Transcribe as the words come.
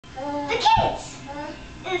the kids.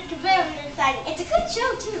 It's very exciting. It's a good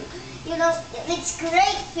show too. You know, it's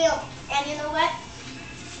great film. And you know what?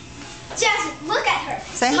 Jazz, look at her.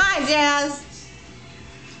 Say hi, Jazz.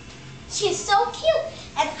 She's so cute.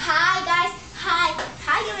 And hi, guys. Hi.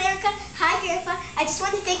 Hi, America. Hi, Grandpa. I just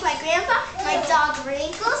want to thank my grandpa, my dog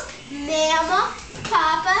Wrinkles, Mama,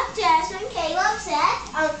 Papa, Jasmine, Caleb,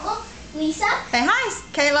 Seth, Uncle, Lisa. Say hi,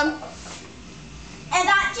 Caleb. And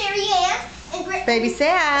Aunt Jerry Ann. And Baby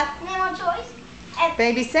Seth. Mama Joyce. And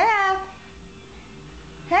Baby Seth.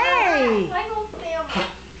 Hey. my whole family.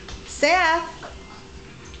 Seth.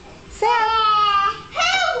 Seth.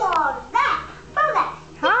 Hello. That.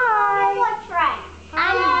 Hi.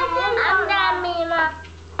 I'm done, Mama.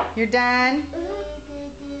 You're done?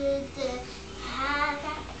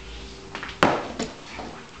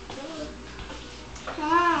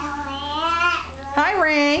 Hi,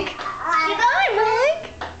 Rink.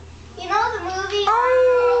 You know the movie?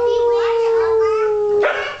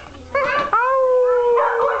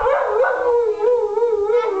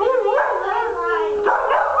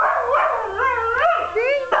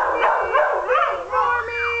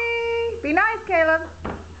 Be nice, Caleb.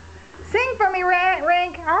 Sing for me, Rink.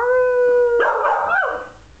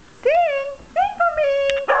 Sing. Sing for me.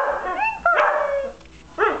 Sing for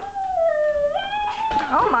me.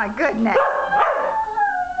 Oh my goodness.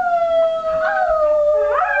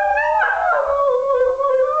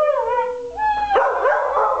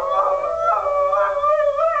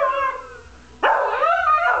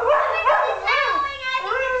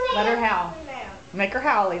 Let her howl. Make her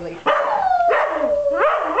howl, Lily.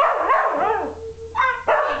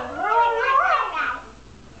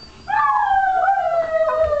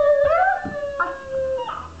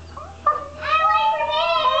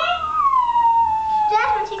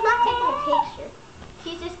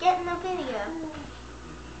 She's just getting a video.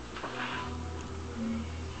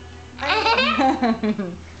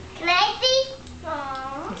 Can I see?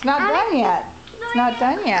 Aww. It's not done yet. It's not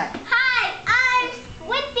done yet. Hi, I'm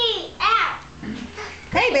with the app.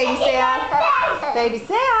 Hey, baby Seth. Baby Seth.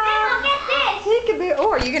 Hey, look at this. Peekaboo.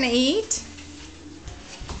 Oh, are you going to eat?